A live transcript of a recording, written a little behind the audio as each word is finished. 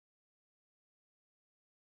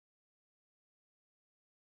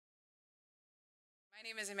My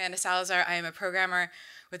name is Amanda Salazar. I am a programmer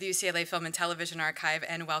with the UCLA Film and Television Archive,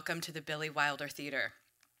 and welcome to the Billy Wilder Theater.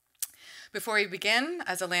 Before we begin,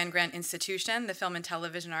 as a land-grant institution, the Film and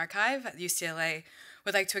Television Archive at UCLA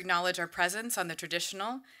would like to acknowledge our presence on the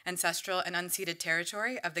traditional, ancestral, and unceded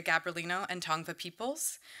territory of the Gabrielino and Tongva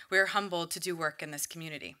peoples. We are humbled to do work in this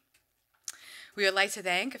community. We would like to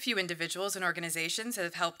thank a few individuals and organizations that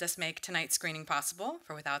have helped us make tonight's screening possible,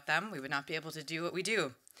 for without them, we would not be able to do what we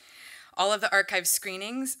do. All of the archive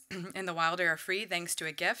screenings in the Wilder are free thanks to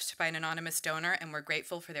a gift by an anonymous donor, and we're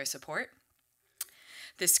grateful for their support.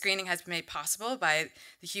 This screening has been made possible by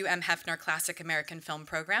the Hugh M. Hefner Classic American Film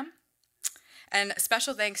Program. And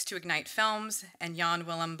special thanks to Ignite Films and Jan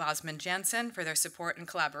Willem Bosman Jansen for their support and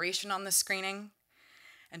collaboration on this screening.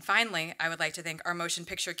 And finally, I would like to thank our motion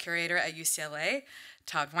picture curator at UCLA,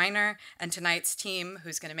 Todd Weiner, and tonight's team,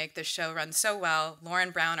 who's going to make this show run so well,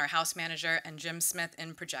 Lauren Brown, our house manager, and Jim Smith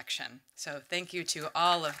in projection. So thank you to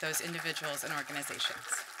all of those individuals and organizations.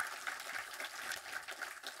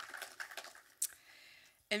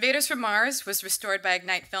 Invaders from Mars was restored by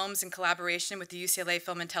Ignite Films in collaboration with the UCLA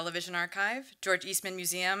Film and Television Archive, George Eastman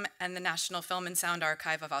Museum, and the National Film and Sound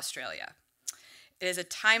Archive of Australia. It is a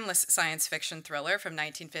timeless science fiction thriller from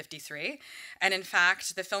 1953, and in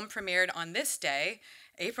fact, the film premiered on this day,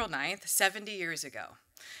 April 9th, 70 years ago.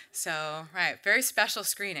 So, right, very special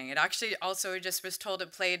screening. It actually also just was told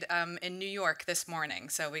it played in New York this morning,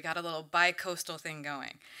 so we got a little bi-coastal thing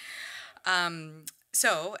going.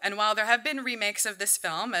 And while there have been remakes of this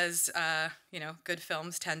film, as good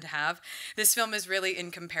films tend to have, this film is really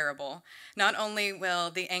incomparable. Not only will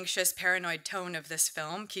the anxious, paranoid tone of this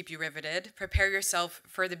film keep you riveted, prepare yourself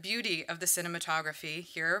for the beauty of the cinematography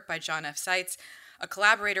here by John F. Seitz, a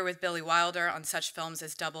collaborator with Billy Wilder on such films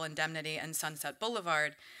as Double Indemnity and Sunset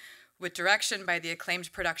Boulevard, with direction by the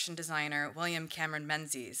acclaimed production designer William Cameron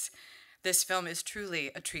Menzies. This film is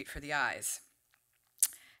truly a treat for the eyes.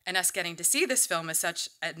 And us getting to see this film in such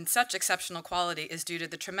exceptional quality is due to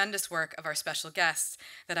the tremendous work of our special guests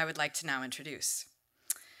that I would like to now introduce.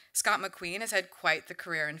 Scott MacQueen has had quite the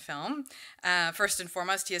career in film. First and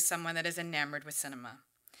foremost, he is someone that is enamored with cinema.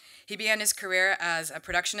 He began his career as a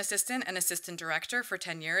production assistant and assistant director for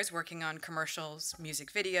 10 years, working on commercials,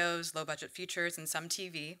 music videos, low-budget features, and some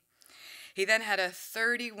TV. He then had a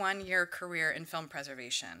 31-year career in film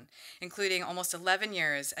preservation, including almost 11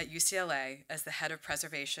 years at UCLA as the head of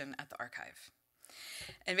preservation at the archive.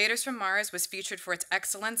 Invaders from Mars was featured for its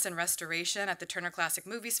excellence in restoration at the Turner Classic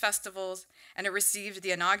Movies Festivals, and it received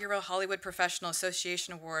the inaugural Hollywood Professional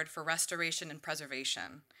Association Award for Restoration and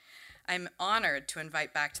Preservation. I'm honored to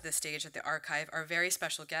invite back to the stage at the archive our very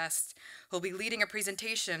special guest, who will be leading a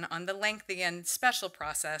presentation on the lengthy and special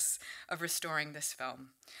process of restoring this film.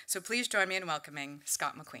 So please join me in welcoming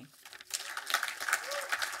Scott MacQueen.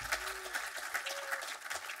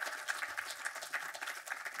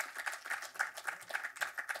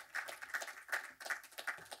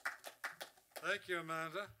 Thank you,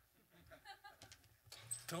 Amanda.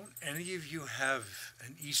 Don't any of you have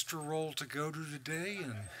an Easter roll to go to today?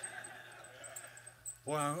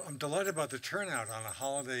 Well, I'm delighted about the turnout on a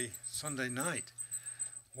holiday Sunday night.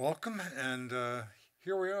 Welcome, and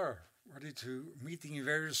here we are, ready to meet the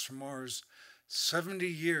Invaders from Mars 70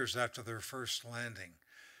 years after their first landing.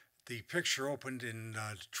 The picture opened in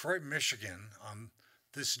Detroit, Michigan on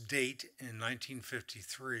this date in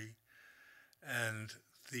 1953, and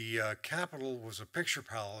the Capitol was a picture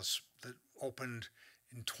palace that opened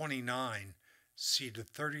in 29, seated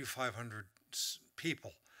 3,500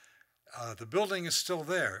 people. The building is still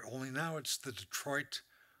there, only now it's the Detroit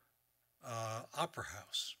Opera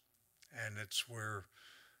House, and it's where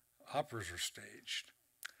operas are staged.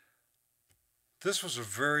 This was a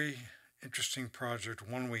very interesting project,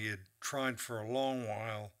 one we had tried for a long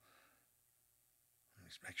while. Let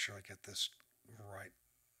me make sure I get this right.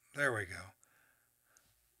 There we go.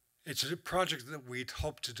 It's a project that we'd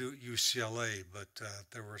hoped to do at UCLA, but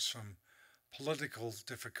there were some political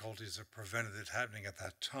difficulties that prevented it happening at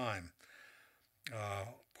that time.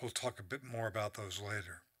 We'll talk a bit more about those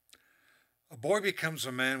later. A boy becomes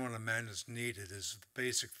a man when a man is needed is the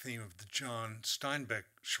basic theme of the John Steinbeck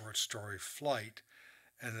short story Flight,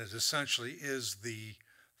 and it essentially is the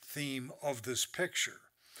theme of this picture.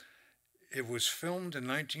 It was filmed in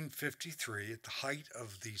 1953 at the height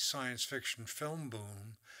of the science fiction film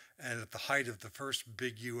boom and at the height of the first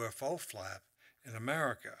big UFO flap in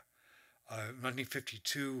America.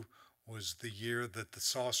 1952 was the year that the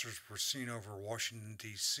saucers were seen over Washington,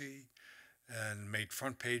 D.C., and made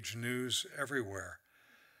front page news everywhere.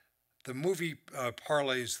 The movie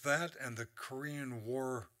parlays that and the Korean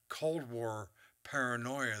War, Cold War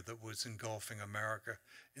paranoia that was engulfing America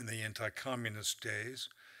in the anti-communist days.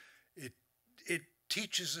 It it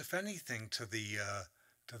teaches, if anything, to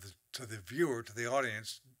the viewer, to the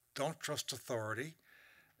audience, don't trust authority,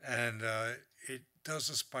 and it does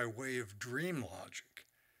this by way of dream logic.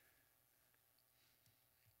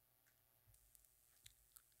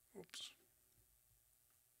 Oops.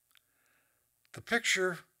 The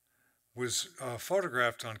picture was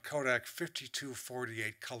photographed on Kodak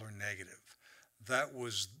 5248 color negative. That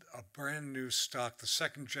was a brand new stock, the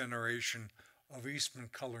second generation of Eastman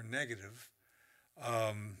color negative,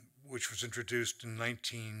 which was introduced in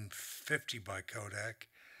 1950 by Kodak,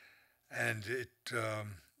 and it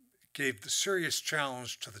gave the serious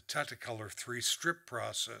challenge to the Technicolor 3-strip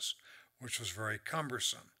process, which was very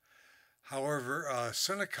cumbersome. However,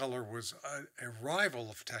 Cinecolor was a rival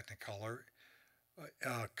of Technicolor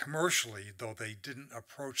commercially, though they didn't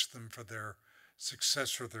approach them for their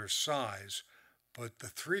success or their size. But the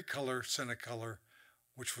 3-color Cinecolor,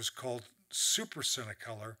 which was called Super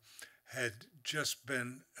Cinecolor, had just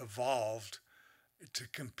been evolved to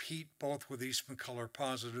compete both with Eastman Color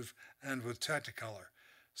Positive and with Technicolor.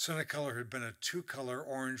 Cinecolor had been a 2-color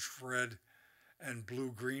orange, red, and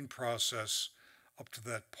blue-green process up to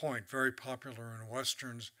that point, very popular in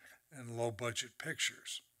westerns and low-budget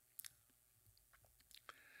pictures.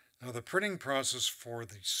 Now, the printing process for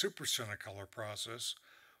the Super Cinecolor process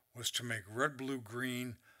was to make red, blue,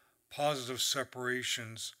 green positive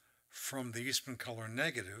separations from the Eastman Color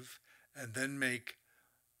negative, and then make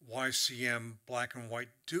YCM black and white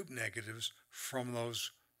dupe negatives from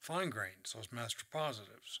those fine grains, those master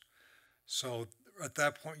positives. So at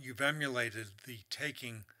that point, you've emulated the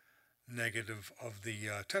taking negative of the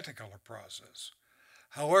Technicolor process.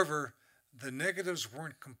 However, the negatives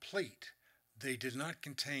weren't complete. They did not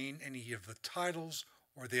contain any of the titles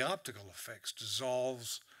or the optical effects,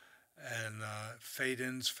 dissolves and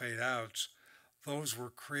fade-ins, fade-outs. Those were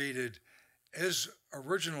created as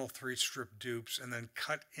original 3-strip dupes and then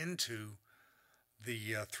cut into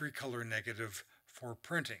the 3-color negative for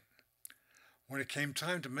printing. When it came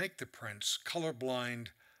time to make the prints, colorblind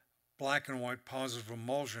black and white positive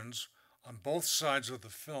emulsions on both sides of the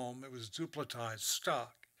film, it was duplicitized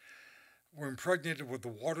stock, were impregnated with the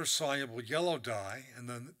water-soluble yellow dye, and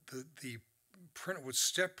then the print was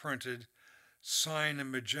step printed cyan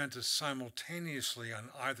and magenta simultaneously on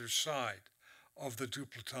either side of the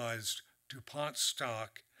duplicitized DuPont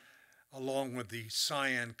stock, along with the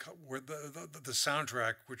cyan, the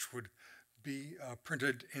soundtrack, which would be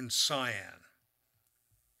printed in cyan.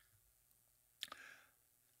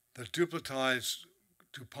 The duplicitized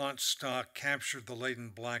DuPont stock captured the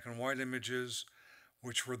latent black and white images,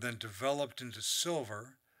 which were then developed into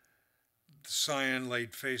silver. The cyan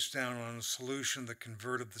laid face down on a solution that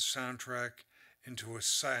converted the soundtrack into a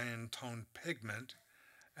cyan tone pigment,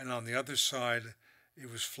 and on the other side, it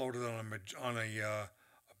was floated on a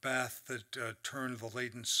bath that turned the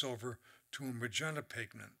latent silver to a magenta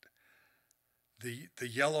pigment. The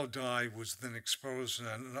yellow dye was then exposed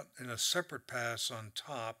in a separate pass on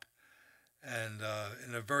top, and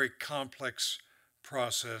in a very complex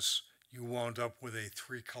process, you wound up with a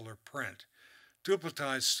 3-color print.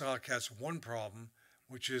 Duplicitized stock has one problem,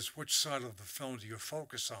 which is which side of the film do you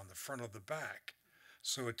focus on, the front or the back?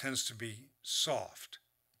 So it tends to be soft.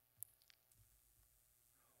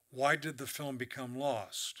 Why did the film become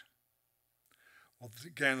lost? Well,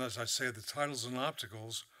 again, as I say, the titles and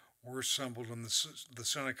opticals were assembled in the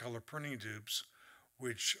Cinecolor printing dupes,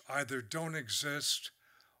 which either don't exist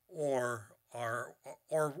or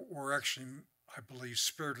were actually, I believe,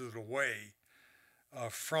 spirited away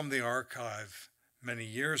from the archive many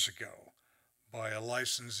years ago by a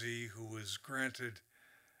licensee who was granted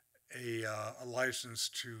a license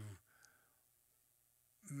to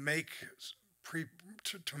make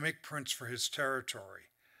prints for his territory,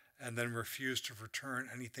 and then refused to return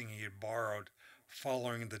anything he had borrowed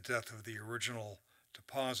following the death of the original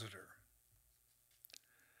depositor.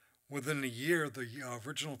 Within a year, the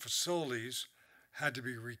original facilities had to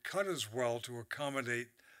be recut as well to accommodate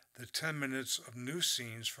the 10 minutes of new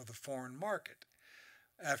scenes for the foreign market.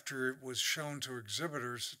 After it was shown to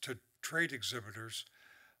exhibitors, to trade exhibitors,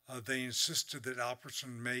 they insisted that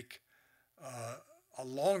Alperson make a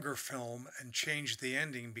longer film and change the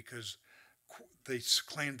ending because they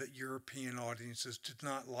claimed that European audiences did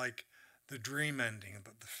not like the dream ending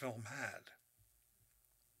that the film had.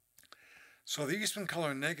 So the Eastman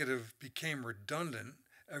Color negative became redundant.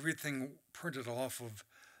 Everything printed off of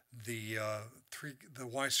the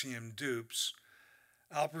YCM dupes.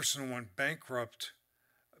 Alperson went bankrupt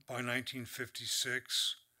by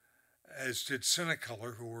 1956, as did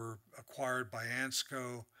Cinecolor, who were acquired by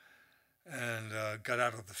Ansco, and got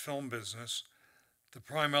out of the film business. The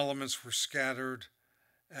prime elements were scattered,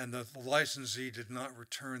 and the licensee did not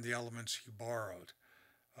return the elements he borrowed.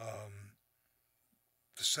 Um,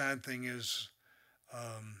 the sad thing is,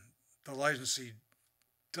 the licensee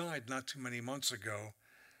died not too many months ago.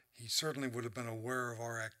 He certainly would have been aware of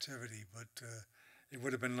our activity, but it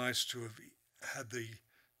would have been nice to have had the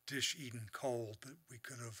dish eaten cold that we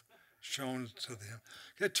could have shown to him.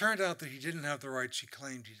 It turned out that he didn't have the rights he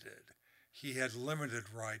claimed he did. He had limited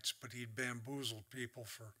rights, but he'd bamboozled people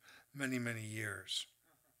for many, many years.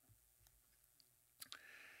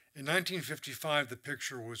 In 1955, the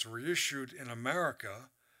picture was reissued in America.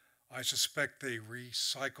 I suspect they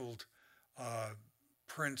recycled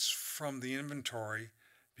prints from the inventory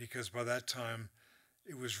because by that time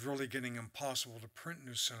it was really getting impossible to print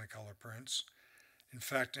new Cinecolor prints. In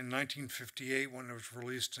fact, in 1958, when it was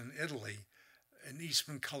released in Italy, an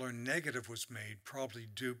Eastman color negative was made, probably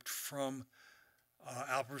duped from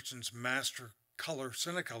Albertson's master color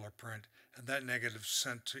Cinecolor print, and that negative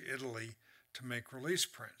sent to Italy to make release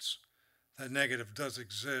prints. That negative does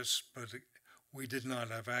exist, but we did not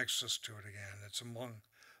have access to it again. It's among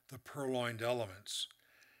the purloined elements.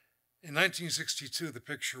 In 1962, the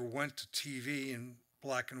picture went to TV in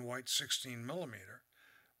black and white 16 millimeter,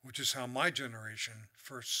 which is how my generation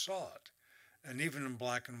first saw it. And even in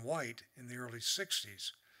black and white in the early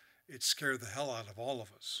 60s, it scared the hell out of all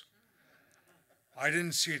of us. I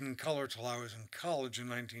didn't see it in color till I was in college in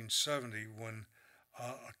 1970 when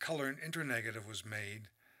a color and internegative was made,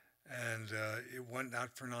 and it went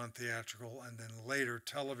out for non-theatrical and then later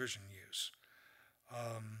television use.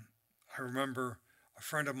 I remember a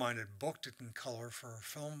friend of mine had booked it in color for a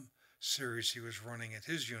film series he was running at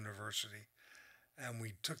his university, and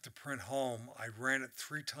we took the print home. I ran it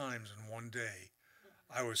 3 times in one day.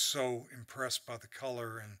 I was so impressed by the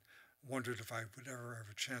color and wondered if I would ever have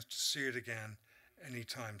a chance to see it again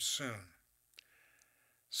anytime soon.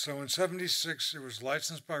 So in '76, it was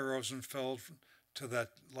licensed by Rosenfeld to that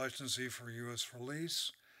licensee for U.S.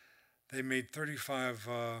 release. They made 35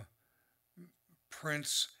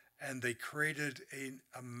 prints, and they created an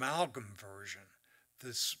amalgam version,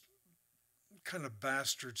 this kind of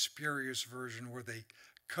bastard, spurious version where they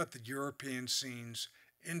cut the European scenes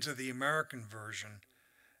into the American version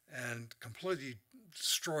and completely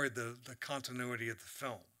destroyed the continuity of the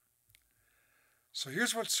film. So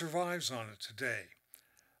here's what survives on it today.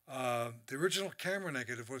 The original camera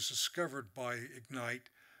negative was discovered by Ignite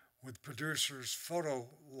with producers' photo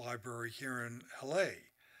library here in LA,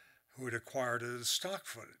 who had acquired it as stock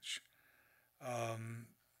footage.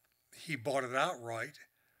 He bought it outright,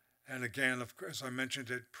 and again, as I mentioned,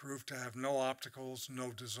 it proved to have no opticals,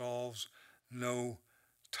 no dissolves, no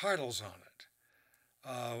titles on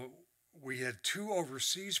it. We had 2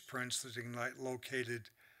 overseas prints that Ignite located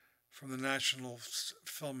from the National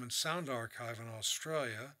Film and Sound Archive in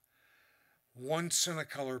Australia, 1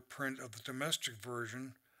 Cinecolor print of the domestic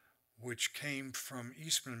version, which came from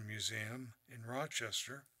Eastman Museum in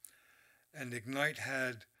Rochester, and Ignite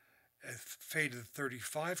had a faded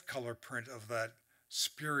 35 color print of that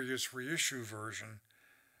spurious reissue version,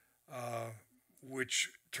 which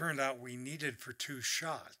turned out we needed for 2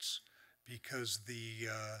 shots because the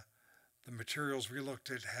materials we looked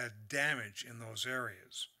at had damage in those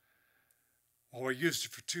areas. While we used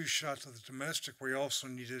it for 2 shots of the domestic, we also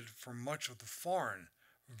needed it for much of the foreign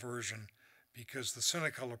version because the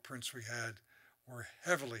Cinecolor prints we had were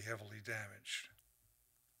heavily, heavily damaged.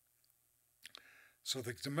 So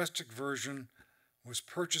the domestic version was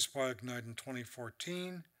purchased by Ignite in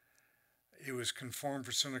 2014. It was conformed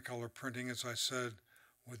for Cinecolor printing, as I said,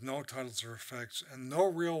 with no titles or effects and no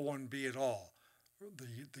reel 1B at all.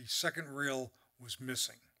 The second reel was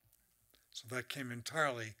missing. So that came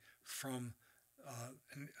entirely from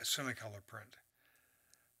a Cinecolor print.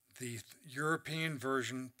 The European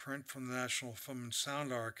version print from the National Film and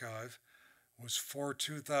Sound Archive was 4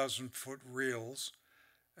 2,000-foot reels,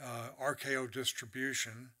 RKO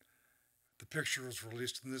distribution. The picture was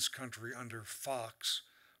released in this country under Fox,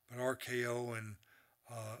 but RKO and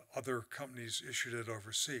other companies issued it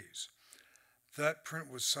overseas. That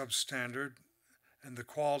print was substandard, and the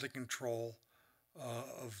quality control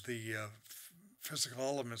of the physical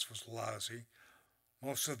elements was lousy.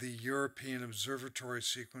 Most of the European observatory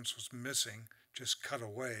sequence was missing, just cut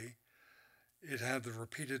away. It had the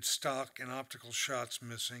repeated stock and optical shots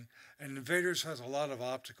missing, and Invaders has a lot of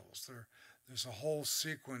opticals. There's a whole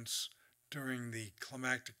sequence during the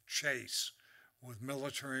climactic chase with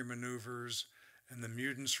military maneuvers and the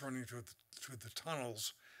mutants running through the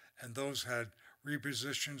tunnels, and those had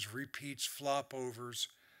repositions, repeats, flop overs,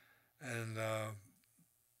 and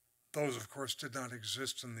those, of course, did not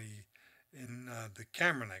exist in the in the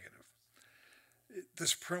camera negative.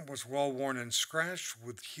 This print was well worn and scratched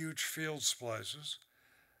with huge field splices.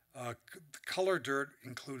 The color dirt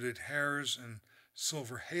included hairs and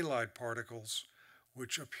silver halide particles,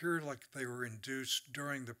 which appeared like they were induced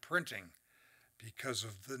during the printing because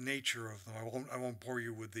of the nature of them. I won't bore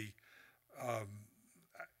you with the um,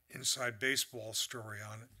 inside baseball story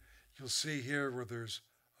on it. You'll see here where there's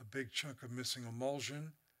a big chunk of missing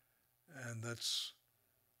emulsion, and that's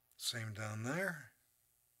same down there.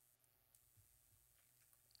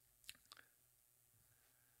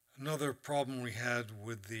 Another problem we had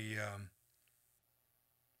with the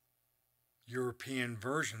European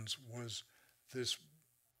versions was this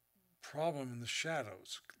problem in the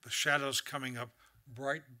shadows. The shadows coming up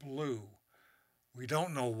bright blue. We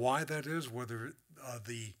don't know why that is, whether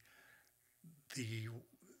the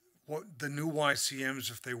new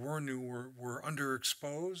YCMs, if they were new, were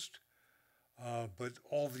underexposed. But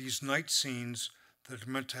all these night scenes that are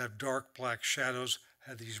meant to have dark black shadows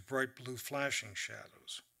had these bright blue flashing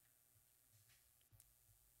shadows.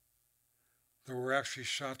 There were actually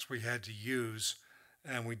shots we had to use,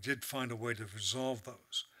 and we did find a way to resolve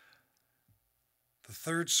those. The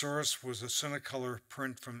third source was a Cinecolor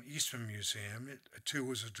print from Eastman Museum. It too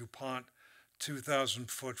was a DuPont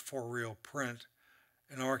 2,000-foot for-reel print,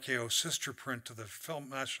 an RKO sister print to the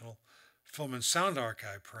National Film and Sound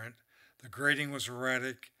Archive print. The grading was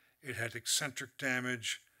erratic, it had eccentric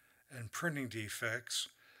damage and printing defects.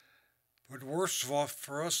 But worst of all,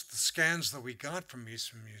 for us, the scans that we got from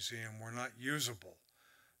Eastman Museum were not usable.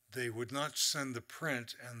 They would not send the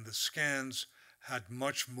print, and the scans had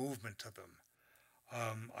much movement to them.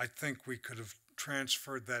 I think we could have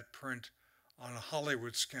transferred that print on a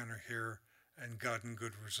Hollywood scanner here and gotten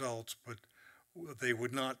good results, but they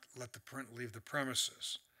would not let the print leave the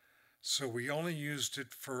premises. So we only used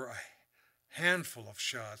it for a handful of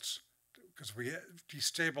shots because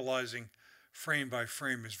destabilizing frame by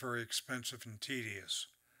frame is very expensive and tedious.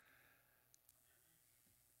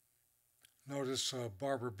 Notice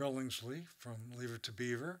Barbara Billingsley from Leave It to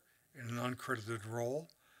Beaver in an uncredited role.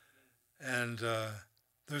 And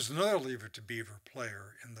there's another Leave It to Beaver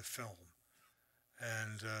player in the film.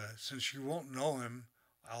 And since you won't know him,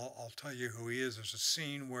 I'll tell you who he is. There's a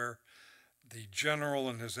scene where the general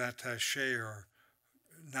and his attaché are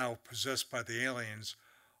now possessed by the aliens,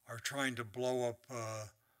 are trying to blow up a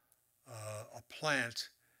plant,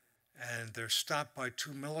 and they're stopped by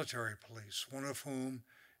two military police, one of whom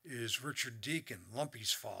is Richard Deacon,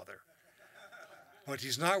 Lumpy's father. But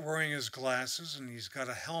he's not wearing his glasses, and he's got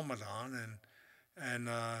a helmet on, and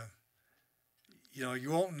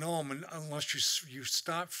you won't know him unless you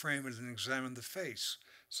stop frame it and examine the face.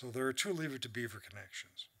 So there are two Leave It to Beaver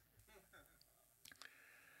connections.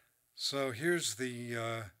 So here's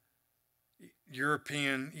the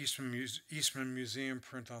European Eastman Museum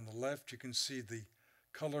print on the left. You can see the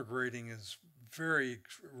color grading is very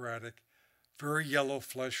erratic, very yellow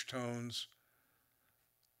flesh tones.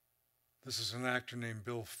 This is an actor named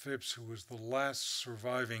Bill Phipps, who was the last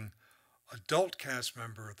surviving adult cast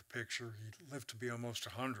member of the picture. He lived to be almost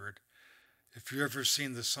 100. If you've ever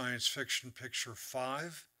seen the science fiction picture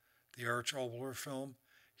 5, the Arch Oboler film,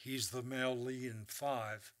 he's the male lead in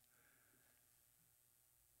 5.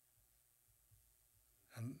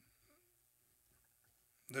 And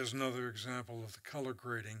there's another example of the color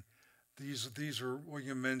grading. These are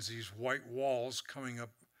William Menzies' white walls coming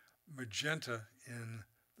up magenta in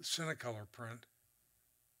the Cinecolor print.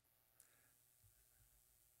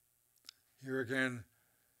 Here again,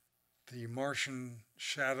 the Martian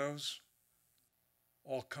shadows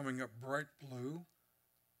all coming up bright blue.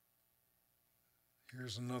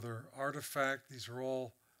 Here's another artifact. These are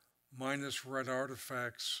all minus red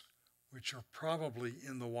artifacts, which are probably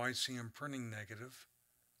in the YCM printing negative.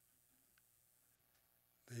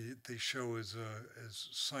 They show as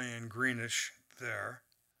cyan greenish there.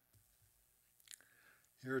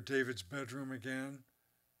 Here David's bedroom again.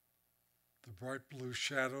 The bright blue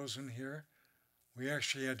shadows in here. We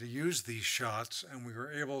actually had to use these shots, and we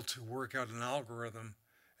were able to work out an algorithm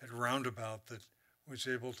at Roundabout that was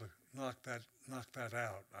able to knock that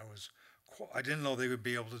out. I didn't know they would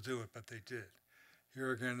be able to do it, but they did.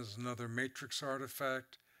 Here again is another matrix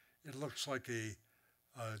artifact. It looks like a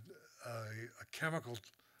chemical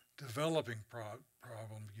developing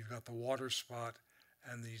problem. You've got the water spot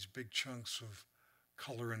and these big chunks of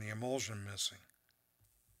color in the emulsion missing.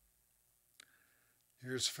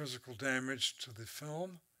 Here's physical damage to the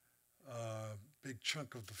film. Big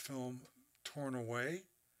chunk of the film torn away.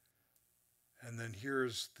 And then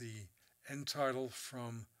here's the end title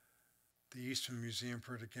from the Eastman Museum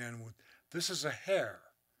print again. This is a hair.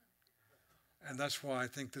 And that's why I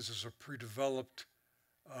think this is a pre-developed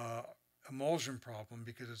uh, emulsion problem,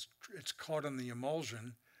 because it's caught in the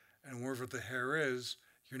emulsion, and wherever the hair is,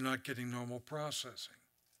 you're not getting normal processing.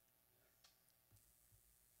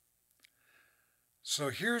 So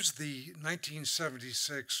here's the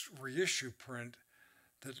 1976 reissue print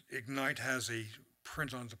that Ignite has a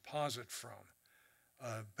print on deposit from.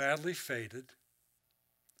 Badly faded.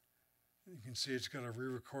 You can see it's got a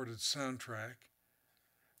re-recorded soundtrack.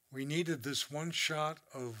 We needed this one shot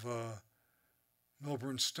of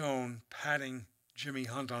Milburn Stone patting Jimmy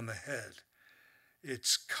Hunt on the head.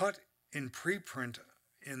 It's cut in preprint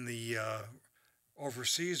in the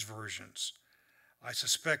overseas versions. I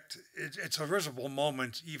suspect it's a visible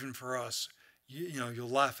moment even for us. You know, you'll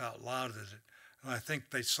laugh out loud at it. And I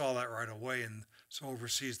think they saw that right away, and so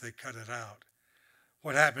overseas they cut it out.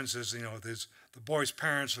 What happens is, you know, the boy's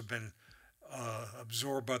parents have been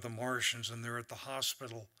absorbed by the Martians, and they're at the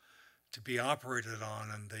hospital to be operated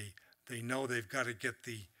on, and they know they've got to get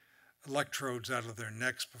the electrodes out of their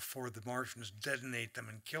necks before the Martians detonate them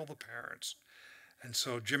and kill the parents. And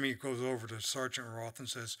so Jimmy goes over to Sergeant Roth and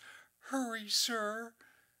says, "Hurry, sir."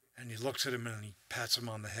 And he looks at him and he pats him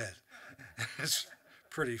on the head. It's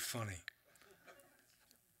pretty funny.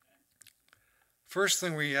 First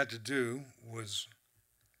thing we had to do was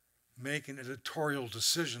make an editorial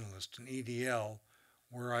decision list, an EDL,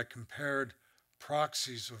 where I compared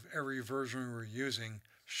proxies of every version we were using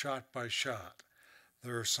shot by shot.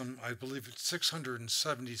 There are some, I believe it's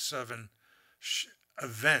 677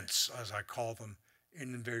 events, as I call them,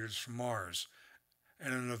 in Invaders from Mars.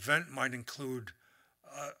 And an event might include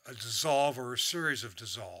a dissolve or a series of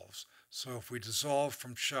dissolves. So if we dissolve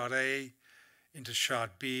from shot A into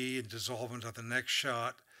shot B and dissolve into the next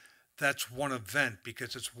shot, that's one event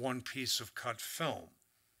because it's one piece of cut film.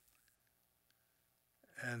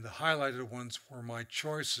 And the highlighted ones were my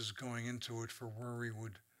choices going into it for where we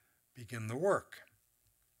would begin the work.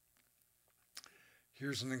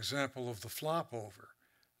 Here's an example of the flop over.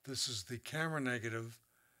 This is the camera negative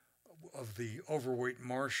of the overweight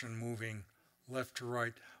Martian moving left to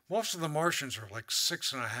right. Most of the Martians are like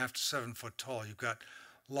 6.5 to 7 foot tall. You've got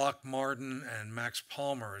Loch Martin and Max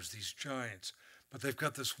Palmer as these giants, but they've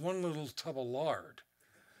got this one little tub of lard,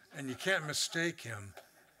 and you can't mistake him.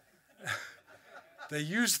 They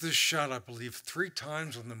used this shot, I believe, 3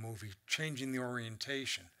 times in the movie, changing the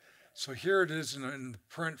orientation. So here it is in the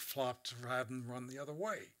print flopped to have them run the other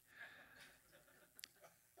way.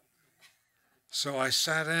 So I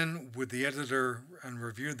sat in with the editor and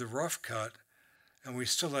reviewed the rough cut, and we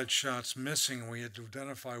still had shots missing, and we had to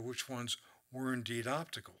identify which ones were indeed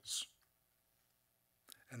opticals.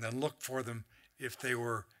 And then look for them if they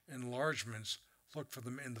were enlargements, look for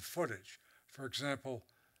them in the footage. For example,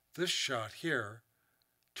 this shot here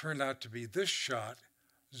turned out to be this shot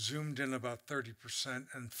zoomed in about 30%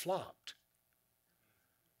 and flopped.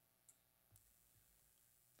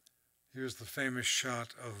 Here's the famous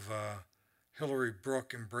shot of Hillary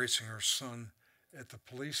Brooke embracing her son at the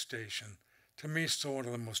police station. To me, still one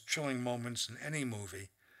of the most chilling moments in any movie.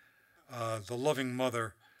 The loving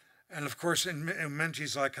mother, and of course in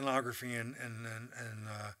Menti's iconography and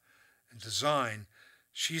design,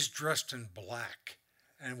 she's dressed in black,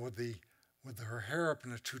 and with her hair up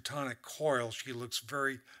in a Teutonic coil, she looks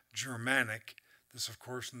very Germanic. This, of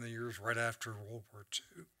course, in the years right after World War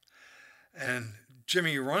II. And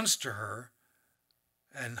Jimmy runs to her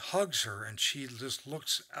and hugs her, and she just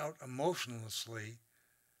looks out emotionlessly.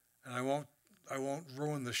 And I won't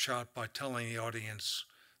ruin the shot by telling the audience,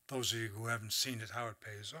 those of you who haven't seen it, how it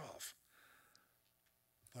pays off.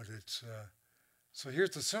 But it's so here's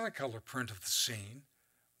the Cinecolor print of the scene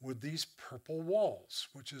with these purple walls,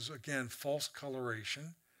 which is again false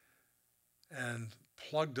coloration, and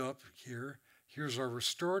plugged up here. Here's our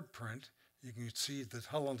restored print. You can see that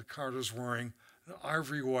Helen Carter's wearing an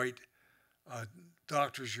ivory white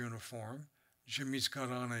doctor's uniform. Jimmy's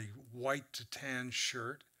got on a white to tan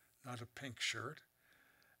shirt, not a pink shirt.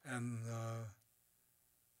 And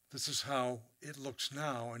this is how it looks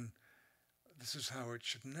now, and this is how it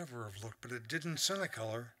should never have looked, but it did in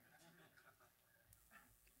Cinecolor.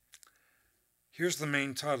 Here's the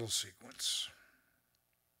main title sequence,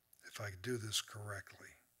 if I do this correctly.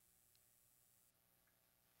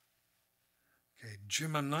 Okay,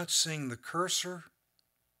 Jim, I'm not seeing the cursor.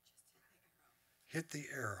 Hit the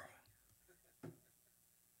arrow.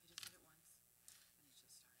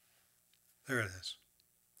 There it is.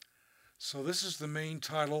 So this is the main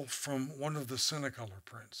title from one of the Cinecolor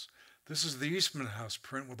prints. This is the Eastman House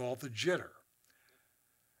print with all the jitter.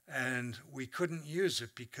 And we couldn't use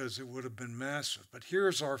it because it would have been massive. But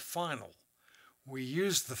here's our final. We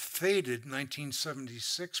used the faded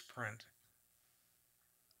 1976 print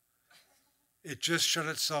It just shut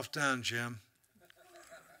itself down, Jim.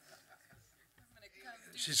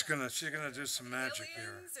 She's gonna do some magic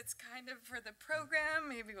here. It's kind of for the program.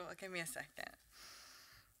 Maybe give me a second.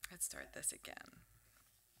 Let's start this again.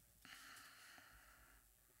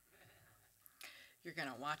 You're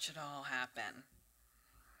gonna watch it all happen.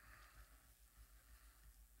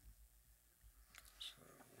 So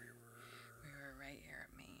we were right here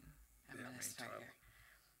at Maine. I'm gonna start here.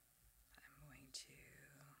 I'm going to.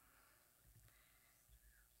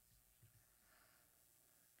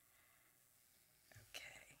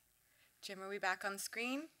 Okay. Jim, are we back on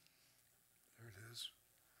screen? There it is.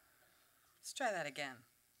 Let's try that again.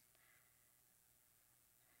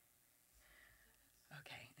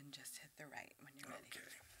 Okay, and just hit the right when you're ready. Okay,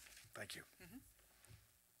 thank you.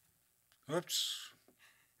 Oops.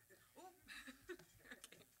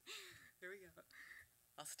 Okay, here we go.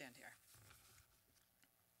 I'll stand here.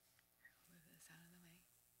 Move this out of the way.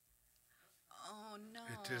 Oh no.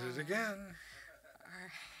 It did it again.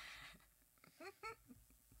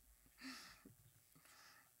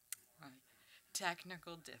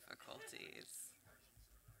 Technical difficulties.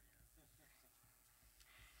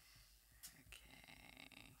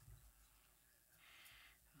 Okay.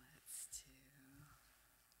 Let's do.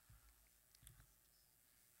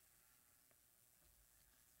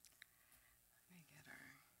 Let me get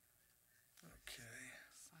our Okay.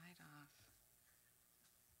 slide off.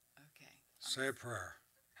 Okay. Say a prayer.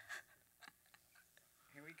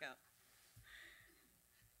 Here we go.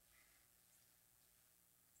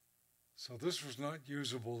 So this was not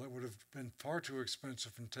usable. It would have been far too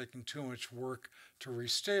expensive and taken too much work to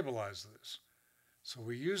restabilize this. So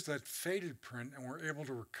we used that faded print and we're able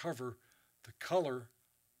to recover the color.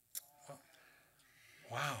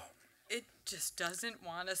 Wow. It just doesn't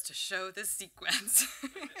want us to show the sequence.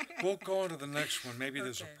 We'll go on to the next one. Maybe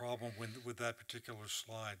there's Okay. a problem with that particular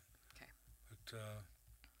slide. Okay. But,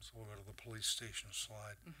 so we'll go to the police station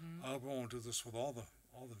slide. I won't do this with all the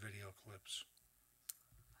video clips.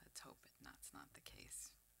 Let's hope that's not the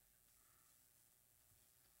case.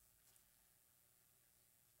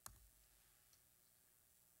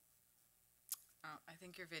 Oh, I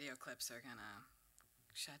think your video clips are gonna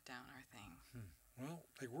shut down our thing. Well,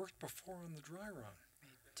 they worked before on the dry run. They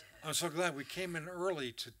did. I'm so glad we came in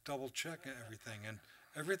early to double check everything, and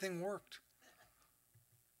everything worked.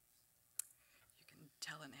 You can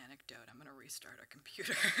tell an anecdote. I'm gonna restart our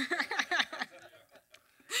computer.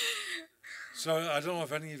 So I don't know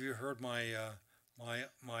if any of you heard my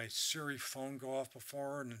Siri phone go off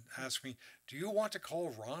before and ask me, "Do you want to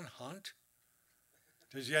call Ron Hunt?"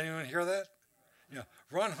 Did anyone hear that? Yeah,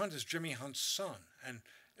 Ron Hunt is Jimmy Hunt's son, and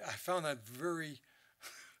I found that very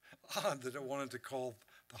odd that it wanted to call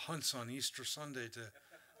the Hunts on Easter Sunday to.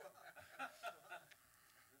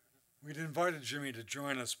 We'd invited Jimmy to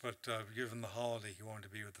join us, but given the holiday, he wanted to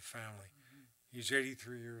be with the family. He's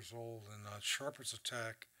 83 years old and sharp as a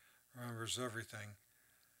tack, remembers everything.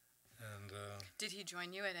 And Did he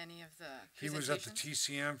join you at any of the he was at the presentations?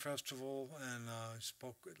 TCM festival and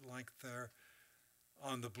spoke at length there.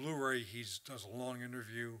 On the Blu-ray, he does a long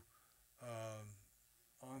interview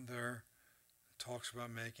on there, talks about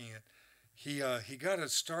making it. He got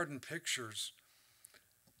his start in pictures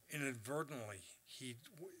inadvertently.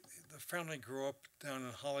 The family grew up down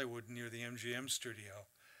in Hollywood near the MGM studio,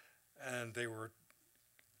 and they were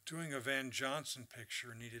doing a Van Johnson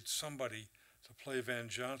picture, needed somebody to play Van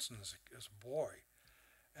Johnson as a boy.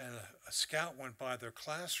 And a scout went by their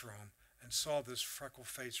classroom and saw this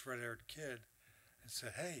freckle-faced, red-haired kid and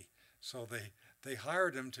said, "Hey." So they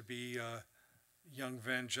hired him to be young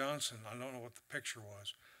Van Johnson. I don't know what the picture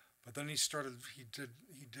was. But then he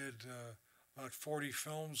did about 40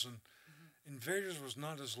 films, and Invaders was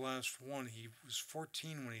not his last one. He was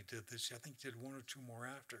 14 when he did this. I think he did one or two more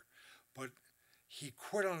after. But he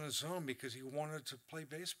quit on his own because he wanted to play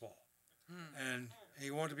baseball. And he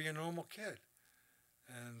wanted to be a normal kid.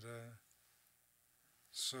 And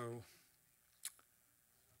so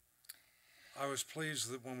I was pleased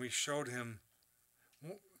that when we showed him,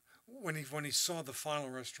 when he saw the final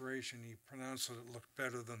restoration, he pronounced that it looked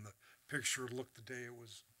better than the picture looked the day it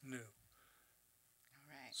was new. All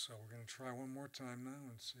right. So we're going to try one more time now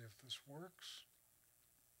and see if this works.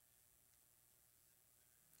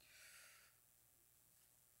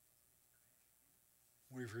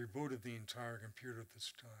 We've rebooted the entire computer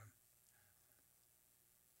this time.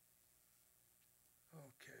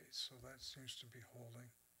 Okay, so that seems to be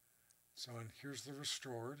holding. So, and here's the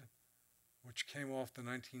restored, which came off the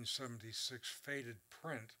 1976 faded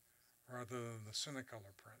print rather than the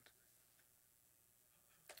Cinecolor print.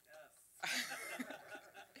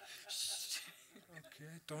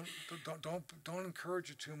 Okay, don't encourage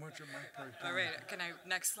it too much. It might break down. All right, can I,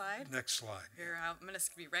 next slide? Next slide. Here, I'm going to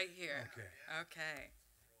be right here. Okay. Okay.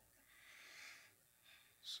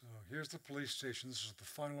 So here's the police station. This is the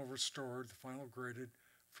final restored, the final graded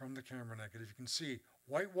from the camera negative. You can see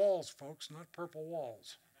white walls, folks, not purple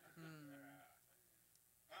walls.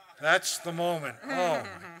 That's the moment. Oh,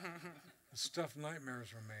 the stuff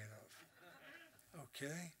nightmares are made of.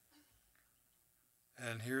 Okay.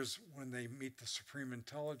 And here's when they meet the Supreme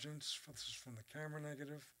Intelligence. This is from the camera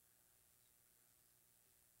negative.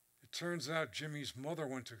 It turns out Jimmy's mother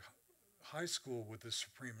went to high school with the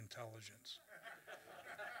Supreme Intelligence.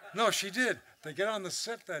 No, she did. They get on the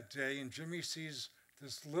set that day, and Jimmy sees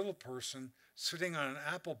this little person sitting on an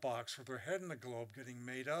apple box with her head in a globe getting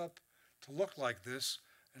made up to look like this,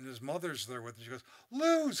 and his mother's there with him. She goes,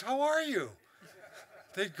 "Luz, how are you?"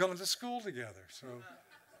 They'd gone to school together. So, all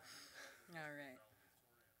right.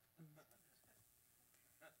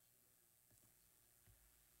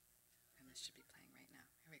 And this should be playing right now.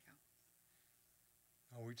 Here we go.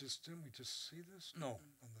 oh, we just see this? No,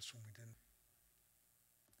 on this one we didn't.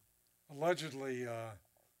 Allegedly,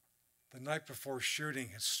 the night before shooting,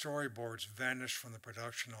 his storyboards vanished from the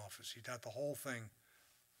production office. He'd had the whole thing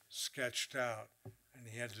sketched out, and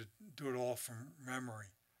he had to do it all from memory.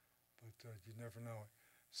 But you never know.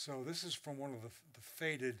 So this is from one of the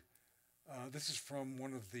faded. This is from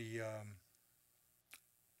one of the.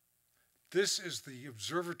 This is the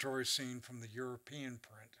observatory scene from the European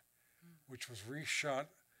print, which was reshot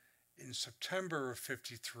in September of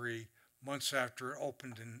 '53, months after it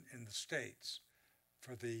opened in the States,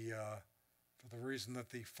 for the reason that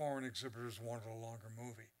the foreign exhibitors wanted a longer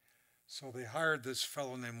movie. So they hired this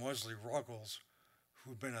fellow named Wesley Ruggles,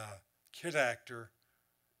 who'd been a kid actor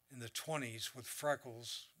in the 20s with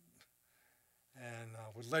freckles, and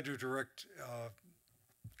would later direct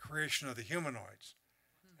creation of the humanoids.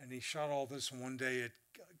 And he shot all this in one day at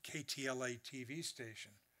KTLA TV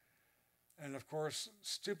station. And of course,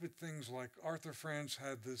 stupid things like Arthur Franz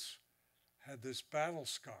had this battle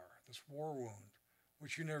scar, this war wound,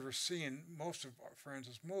 which you never see in most of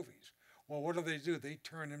Franz's movies. Well, what do? They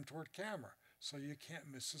turn him toward camera, so you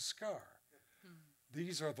can't miss the scar.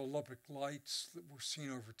 These are the Lubbock lights that were seen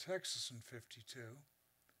over Texas in '52.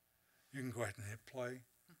 You can go ahead and hit play.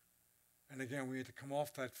 And again, we had to come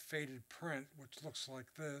off that faded print, which looks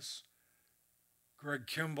like this. Greg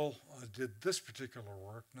Kimball did this particular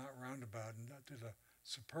work, not Roundabout, and that did a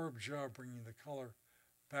superb job bringing the color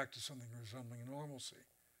back to something resembling normalcy.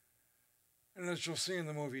 And as you'll see in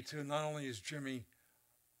the movie too, not only is Jimmy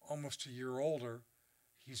almost a year older,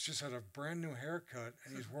 he's just had a brand new haircut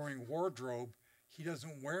and he's wearing wardrobe he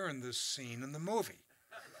doesn't wear in this scene in the movie.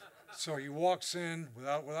 So he walks in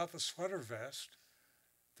without the sweater vest.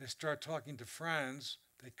 They start talking to Franz.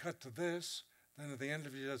 They cut to this. Then at the end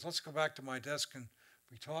of it, he says, "Let's go back to my desk and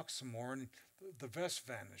we talk some more." And the vest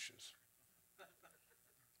vanishes.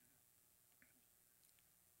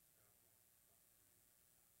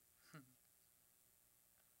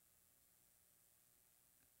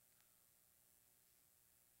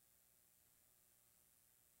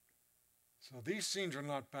 So these scenes are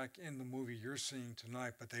not back in the movie you're seeing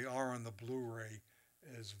tonight, but they are on the Blu-ray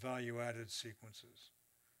as value-added sequences.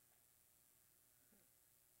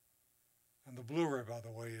 And the Blu-ray, by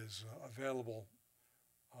the way, is available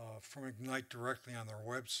from Ignite directly on their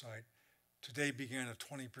website. Today began a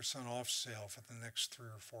 20% off sale for the next 3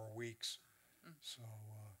 or 4 weeks. So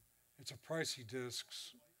it's a pricey disc.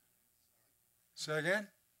 Say again?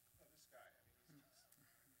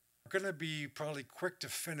 We're going to be probably quick to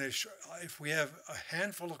finish. If we have a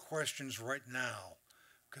handful of questions right now,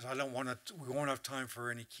 because we won't have time for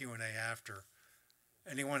any Q&A after.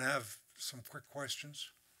 Anyone have some quick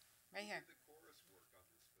questions? Right here.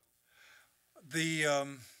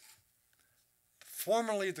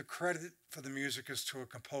 Formally, the credit for the music is to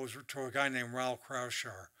a guy named Raoul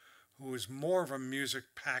Kraushar, who was more of a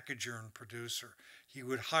music packager and producer. He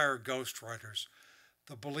would hire ghostwriters.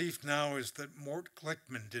 The belief now is that Mort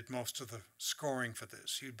Glickman did most of the scoring for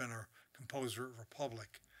this. He'd been a composer at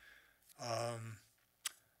Republic.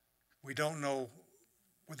 We don't know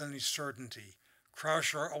with any certainty.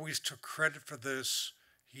 Kraushar always took credit for this.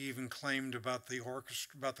 He even claimed about the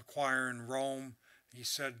orchestra, about the choir in Rome. He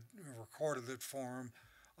said, recorded it for him.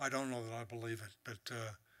 I don't know that I believe it, but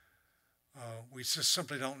we just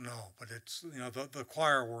simply don't know. But it's, the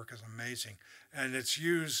choir work is amazing, and it's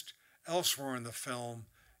used elsewhere in the film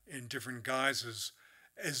in different guises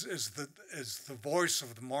as the voice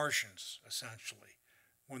of the Martians, essentially.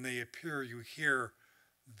 When they appear, you hear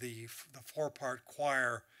the 4-part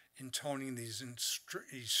choir intoning these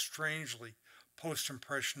strangely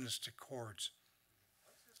post-impressionistic chords.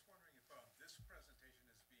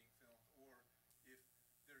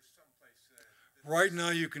 Right now,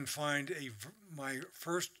 you can find my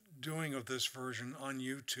first doing of this version on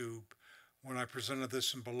YouTube when I presented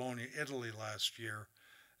this in Bologna, Italy last year,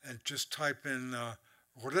 and just type in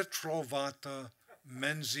Ritrovata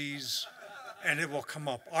Menzies, and it will come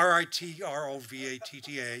up.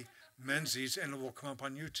 Ritrovatta Menzies, and it will come up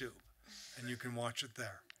on YouTube, and you can watch it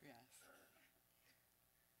there. Yes.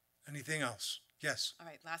 Anything else? Yes. All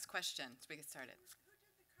right, last question so we get started.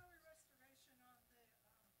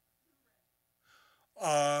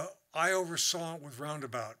 I oversaw it with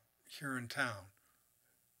Roundabout here in town.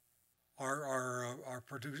 Our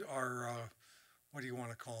producer, what do you want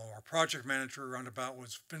to call him? Our project manager Roundabout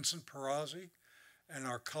was Vincent Perazzi, and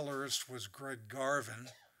our colorist was Greg Garvin,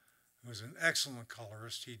 who was an excellent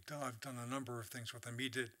colorist. I've done a number of things with him. He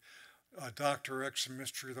did Dr. X and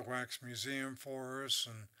Mystery of the Wax Museum for us,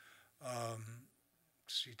 and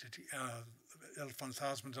El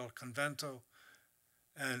Fantasma del Convento.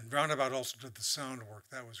 And Roundabout also did the sound work.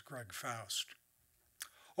 That was Greg Faust.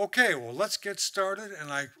 Okay, well, let's get started,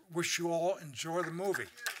 and I wish you all enjoy the movie.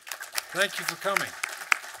 Thank you for coming.